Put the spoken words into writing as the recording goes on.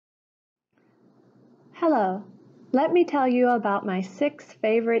Hello, let me tell you about my 6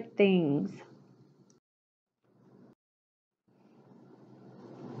 favorite things.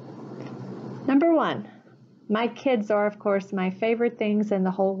 Number 1, my kids are of course my favorite things in the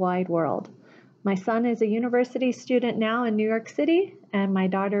whole wide world. My son is a university student now in New York City, and my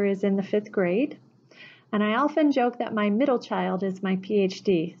daughter is in the 5th grade. And I often joke that my middle child is my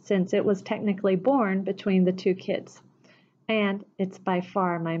PhD, since it was technically born between the 2 kids. And it's by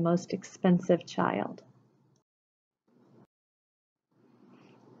far my most expensive child.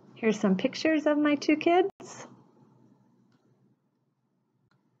 Here's some pictures of my 2 kids.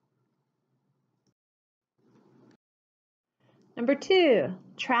 Number 2,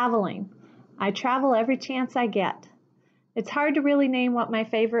 traveling. I travel every chance I get. It's hard to really name what my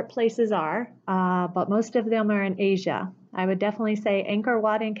favorite places are, but most of them are in Asia. I would definitely say Angkor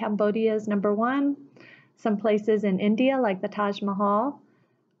Wat in Cambodia is number 1. Some places in India like the Taj Mahal.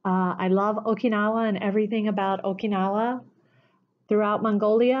 I love Okinawa and everything about Okinawa. Throughout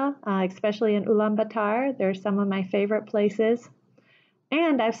Mongolia, especially in Ulaanbaatar, they're some of my favorite places.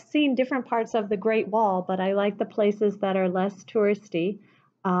 And I've seen different parts of the Great Wall, but I like the places that are less touristy.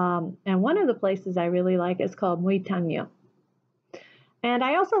 And one of the places I really like is called Mui Tanyu. And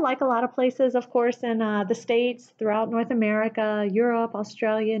I also like a lot of places, of course, in the States, throughout North America, Europe,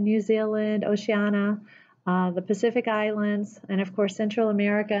 Australia, New Zealand, Oceania, the Pacific Islands, and of course Central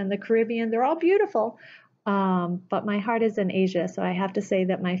America and the Caribbean. They're all beautiful. But my heart is in Asia, so I have to say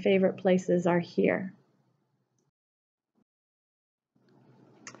that my favorite places are here.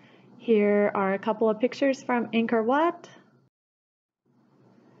 Here are a couple of pictures from Angkor Wat.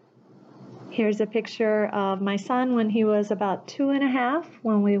 Here's a picture of my son when he was about 2.5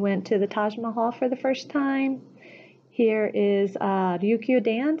 when we went to the Taj Mahal for the first time. Here is Ryukyu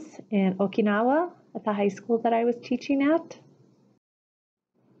dance in Okinawa at the high school that I was teaching at.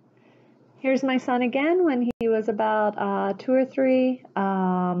 Here's my son again when he was about 2 or 3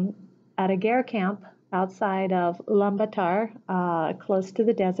 at a Ger camp outside of Ulaanbaatar, close to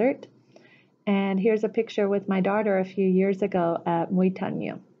the desert. And here's a picture with my daughter a few years ago at Mui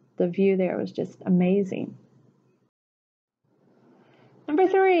Tanyu. The view there was just amazing. Number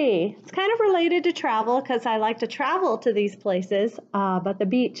 3, it's kind of related to travel because I like to travel to these places, but the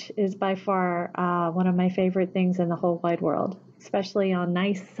beach is by far one of my favorite things in the whole wide world, especially on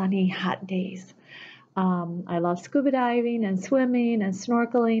nice, sunny, hot days. I love scuba diving and swimming and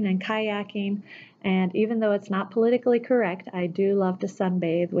snorkeling and kayaking, and even though it's not politically correct, I do love to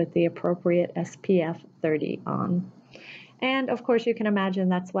sunbathe with the appropriate SPF 30 on. And of course you can imagine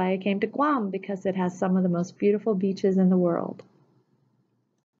that's why I came to Guam, because it has some of the most beautiful beaches in the world.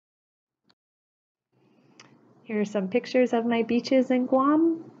 Here are some pictures of my beaches in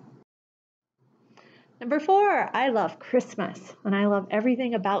Guam. Number 4, I love Christmas, and I love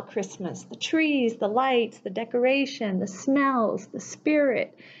everything about Christmas. The trees, the lights, the decoration, the smells, the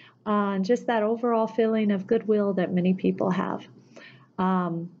spirit, and just that overall feeling of goodwill that many people have.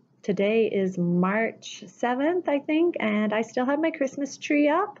 Today is March 7th, I think, and I still have my Christmas tree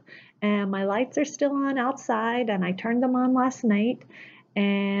up, and my lights are still on outside, and I turned them on last night,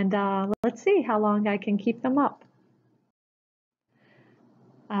 and let's see how long I can keep them up.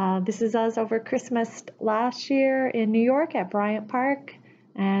 This is us over Christmas last year in New York at Bryant Park,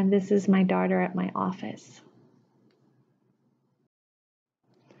 and this is my daughter at my office.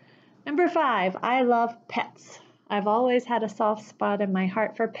 Number 5, I love pets. I've always had a soft spot in my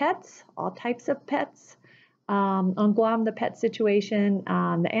heart for pets, all types of pets. On Guam, the pet situation,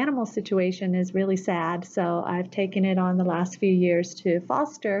 the animal situation is really sad, so I've taken it on the last few years to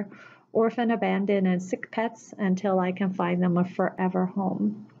foster orphan, abandoned, and sick pets until I can find them a forever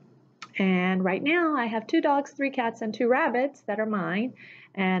home. And right now I have 2 dogs, 3 cats, and 2 rabbits that are mine,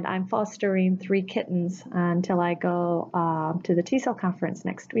 and I'm fostering 3 kittens until I go to the TESOL conference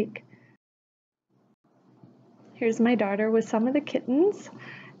next week. Here's my daughter with some of the kittens,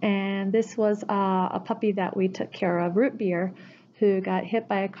 and this was a puppy that we took care of, Root Beer, who got hit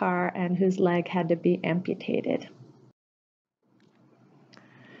by a car and whose leg had to be amputated.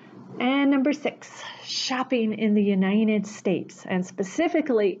 And number 6, shopping in the United States, and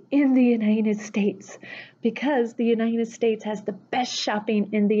specifically in the United States, because the United States has the best shopping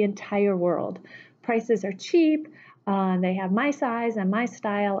in the entire world. Prices are cheap, they have my size and my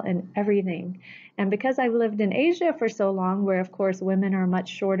style and everything. And because I've lived in Asia for so long, where of course women are much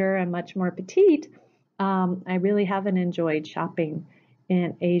shorter and much more petite, I really haven't enjoyed shopping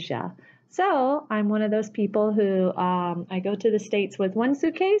in Asia. So I'm one of those people who I go to the States with 1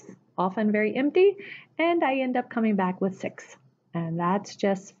 suitcase, often very empty, and I end up coming back with 6. And that's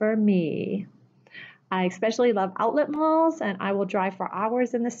just for me. I especially love outlet malls, and I will drive for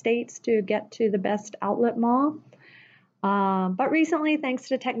hours in the States to get to the best outlet mall. But recently, thanks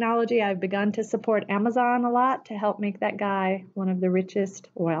to technology, I've begun to support Amazon a lot to help make that guy one of the richest,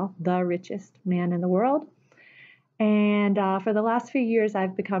 well, the richest man in the world. And for the last few years,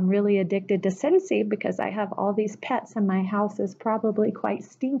 I've become really addicted to Scentsy because I have all these pets and my house is probably quite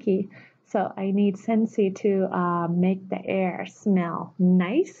stinky. So I need Scentsy to make the air smell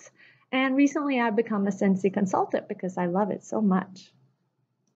nice. And recently I've become a Scentsy consultant because I love it so much.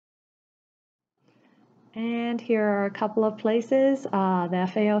 And here are a couple of places. The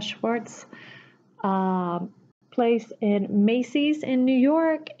FAO Schwartz place in Macy's in New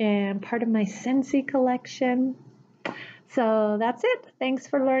York and part of my Scentsy collection. So that's it. Thanks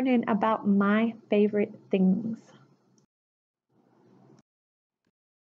for learning about my favorite things.